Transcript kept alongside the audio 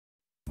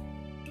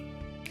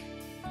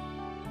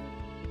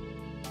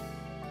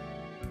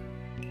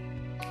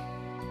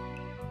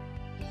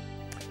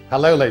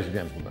Hello, ladies and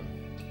gentlemen.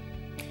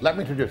 Let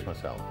me introduce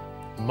myself.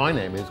 My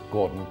name is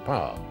Gordon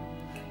Parr.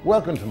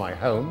 Welcome to my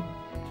home,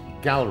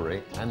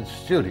 gallery and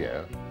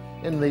studio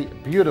in the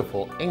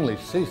beautiful English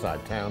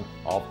seaside town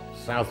of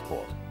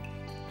Southport,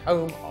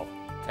 home of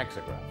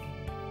Texograph.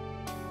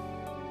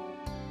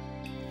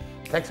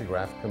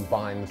 Texograph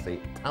combines the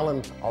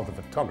talent of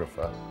the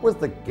photographer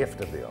with the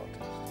gift of the artist,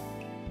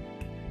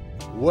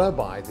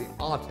 whereby the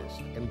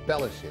artist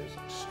embellishes,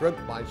 stroke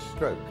by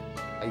stroke,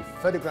 a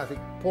photographic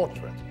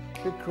portrait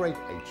to create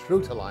a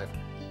true-to-life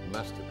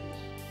masterpiece.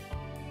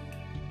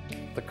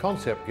 The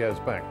concept goes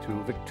back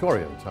to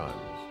Victorian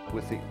times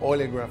with the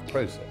oleograph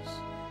process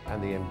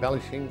and the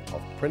embellishing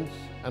of prints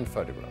and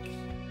photographs.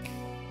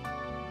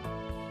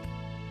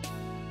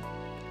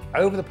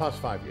 Over the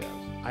past 5 years,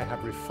 I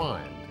have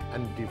refined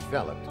and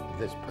developed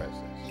this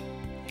process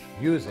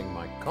using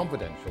my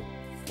confidential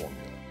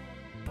formula.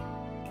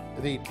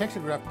 The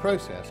Texograph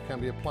process can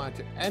be applied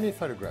to any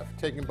photograph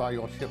taken by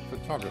your ship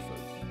photographers.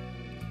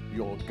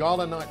 Your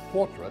gala night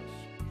portraits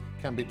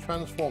can be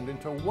transformed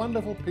into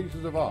wonderful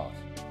pieces of art,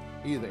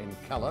 either in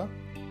colour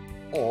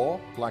or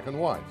black and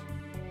white.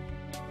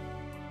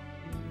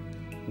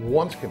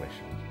 Once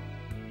commissioned,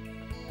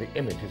 the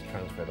image is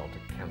transferred onto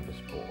canvas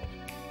board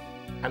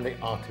and the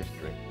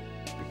artistry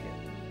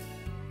begins.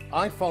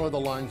 I follow the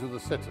lines of the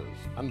sitters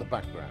and the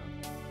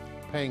background,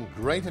 paying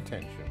great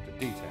attention to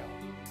detail,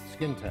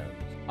 skin tones,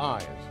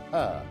 eyes,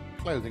 hair,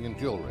 clothing and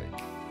jewellery.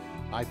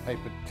 I pay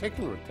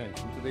particular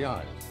attention to the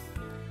eyes,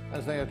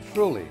 as they are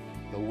truly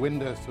the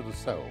windows to the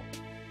soul.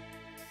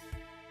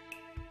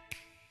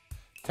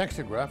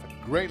 Texograph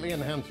greatly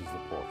enhances the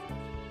portrait,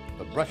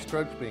 the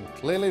brushstrokes being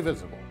clearly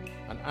visible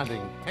and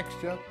adding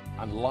texture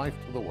and life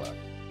to the work.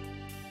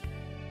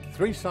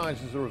 3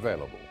 sizes are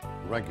available: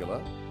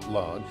 regular,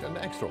 large and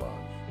extra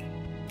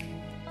large.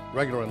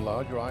 Regular and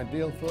large are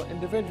ideal for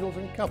individuals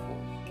and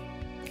couples.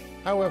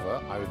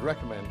 However, I would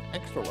recommend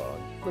extra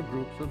large for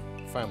groups of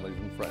families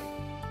and friends.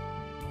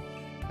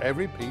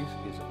 Every piece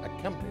is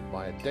accompanied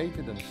by a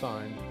dated and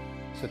signed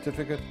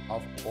certificate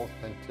of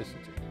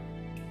authenticity.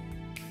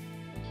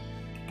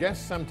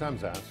 Guests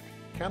sometimes ask,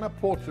 can a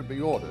portrait be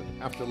ordered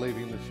after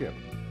leaving the ship?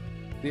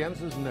 The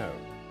answer is no.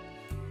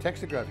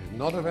 Texograph is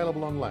not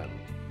available on land,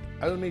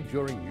 only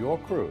during your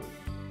cruise.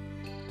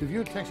 To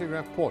view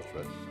Texograph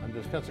portraits and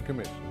discuss a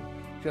commission,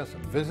 just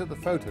visit the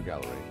photo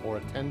gallery or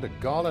attend a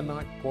gala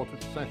night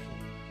portrait session.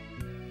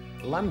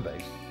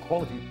 Land-based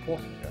quality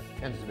portraiture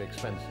tends to be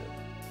expensive.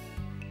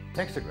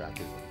 Texograph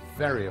is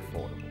very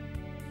affordable.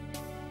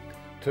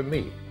 To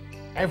me,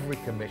 every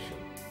commission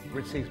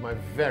receives my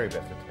very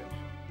best attention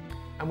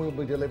and will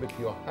be delivered to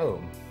your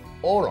home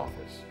or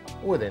office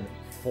within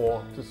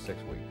 4 to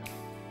 6 weeks.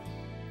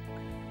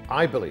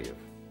 I believe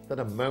that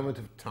a moment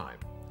of time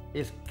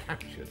is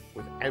captured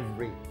with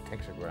every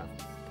Texograph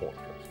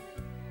portrait.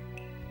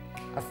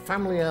 A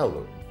family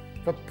heirloom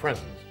for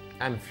present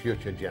and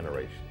future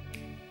generations.